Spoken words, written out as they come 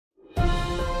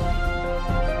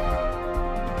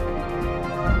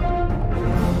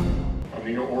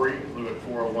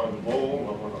401 Lowell,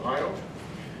 Loveland, Ohio.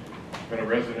 Been a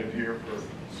resident here for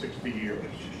 60 years.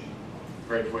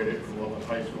 Graduated from Loveland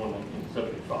High School in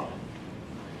 1975.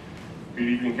 Good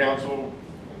evening, council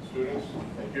and students.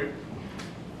 Thank you.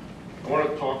 I want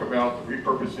to talk about the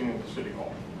repurposing of the City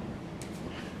Hall.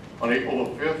 On April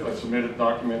the 5th, I submitted a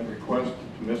document request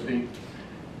to Misty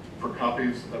for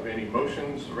copies of any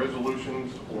motions,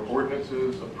 resolutions, or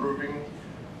ordinances approving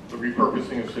the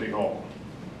repurposing of City Hall.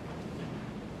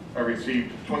 I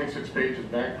received 26 pages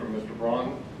back from Mr.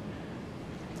 Braun.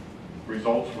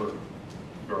 Results were,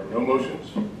 there are no motions,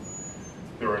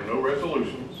 there are no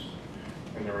resolutions,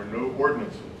 and there are no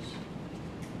ordinances.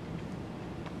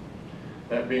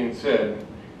 That being said,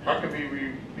 how can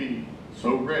we be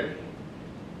so ready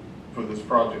for this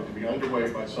project to be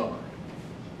underway by summer?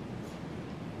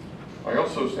 I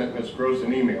also sent Ms. Gross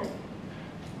an email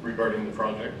regarding the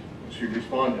project, and she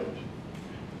responded.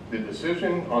 The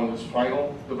decision on this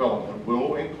final development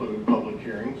will include public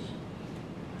hearings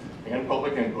and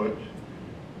public input,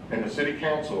 and the City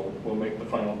Council will make the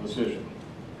final decision.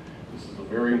 This is a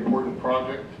very important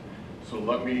project, so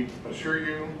let me assure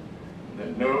you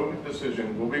that no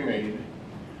decision will be made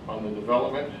on the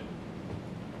development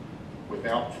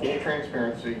without full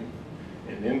transparency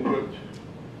and input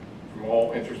from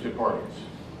all interested parties.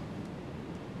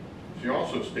 She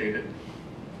also stated,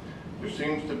 there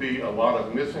seems to be a lot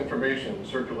of misinformation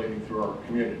circulating through our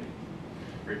community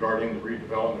regarding the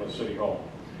redevelopment of City Hall.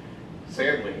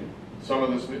 Sadly, some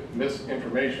of this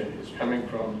misinformation is coming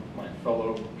from my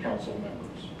fellow council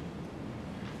members.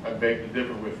 I beg to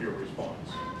differ with your response.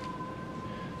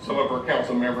 Some of our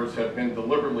council members have been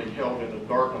deliberately held in the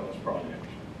dark on this project.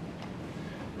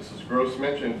 Mrs. Gross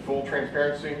mentioned full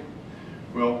transparency.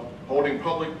 Well, holding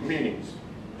public meetings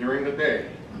during the day,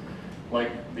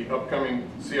 like the upcoming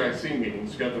CIC meeting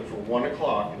scheduled for 1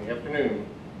 o'clock in the afternoon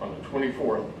on the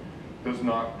 24th, does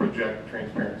not project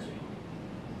transparency.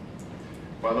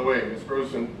 By the way, Ms.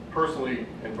 Gross personally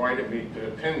invited me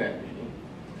to attend that meeting,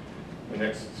 the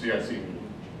next CIC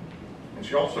meeting, and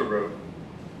she also wrote,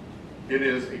 it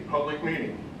is a public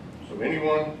meeting, so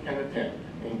anyone can attend,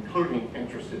 including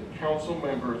interested council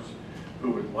members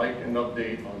who would like an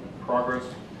update on the progress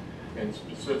and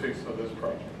specifics of this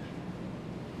project.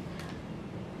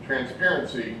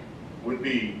 Transparency would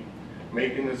be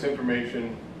making this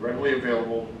information readily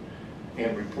available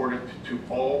and reported to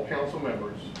all council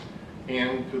members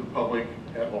and to the public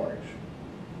at large.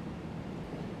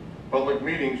 Public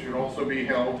meetings should also be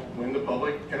held when the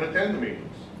public can attend the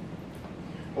meetings.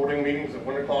 Holding meetings at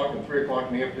 1 o'clock and 3 o'clock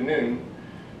in the afternoon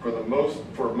for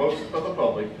most of the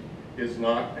public is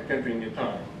not a convenient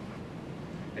time.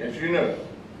 As you know,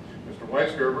 Mr.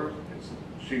 Weisgerber is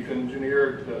chief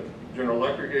engineer at General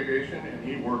Electric Aviation, and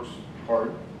he works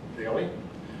hard daily.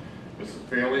 Mrs.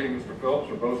 Bailey and Mr. Phelps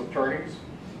are both attorneys,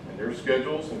 and their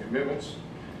schedules and commitments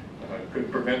could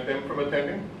prevent them from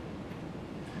attending.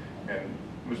 And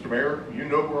Mr. Mayor, you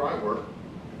know where I work.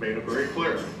 I made it very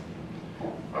clear.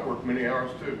 I work many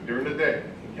hours too, during the day,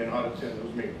 and cannot attend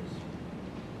those meetings.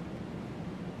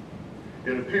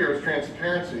 It appears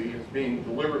transparency is being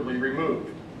deliberately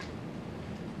removed.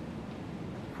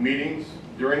 Meetings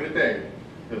during the day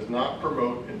does not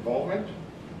promote involvement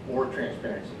or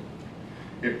transparency.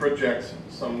 It projects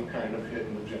some kind of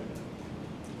hidden agenda.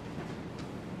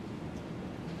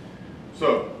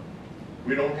 So,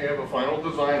 we don't have a final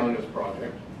design on this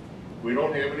project. We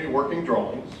don't have any working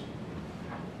drawings.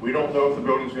 We don't know if the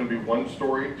building is going to be 1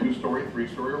 story, 2 story, 3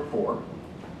 story, or 4.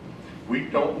 We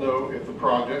don't know if the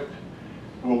project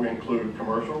will include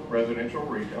commercial, residential,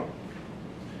 retail.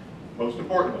 Most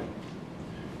importantly,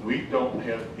 we don't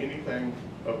have anything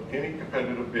of any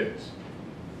competitive bids.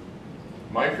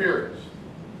 My fear is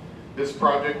this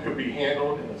project could be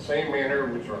handled in the same manner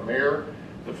in which our mayor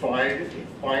defied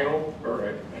a final or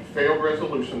a failed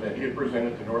resolution that he had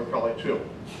presented to North College Hill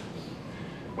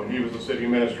when he was the city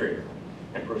administrator,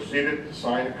 and proceeded to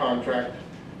sign a contract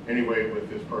anyway with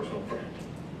his personal friend.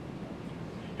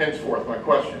 Henceforth, my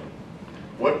question,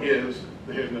 what is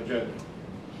the hidden agenda?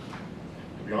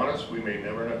 To be honest, we may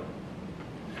never know.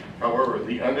 However,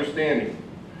 the understanding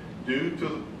due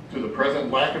to the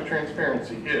present lack of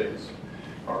transparency is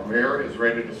our mayor is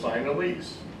ready to sign a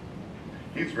lease.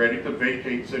 He's ready to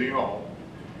vacate City Hall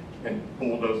and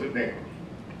bulldoze it down.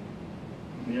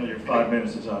 Neil, your 5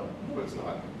 minutes is up. No, it's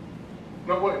not.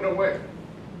 No way, no way.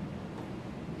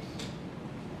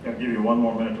 I'll give you 1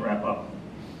 more minute to wrap up.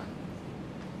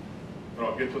 And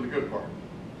I'll get to the good part.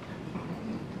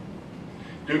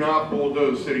 Do not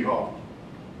bulldoze City Hall,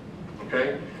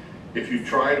 okay? If you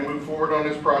try to move forward on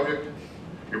this project,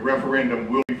 a referendum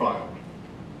will be filed.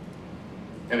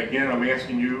 And again, I'm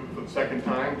asking you for the second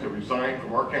time to resign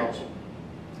from our council.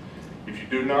 If you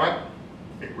do not,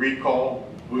 a recall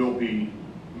will be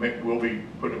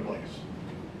put in place.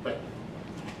 Thank you.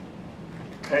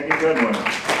 Peggy Goodwin.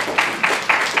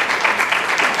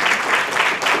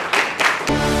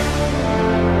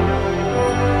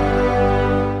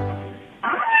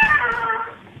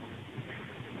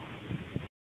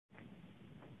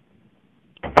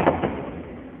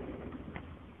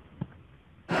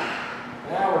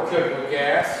 Now we're cooking with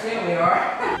gas. Here we are.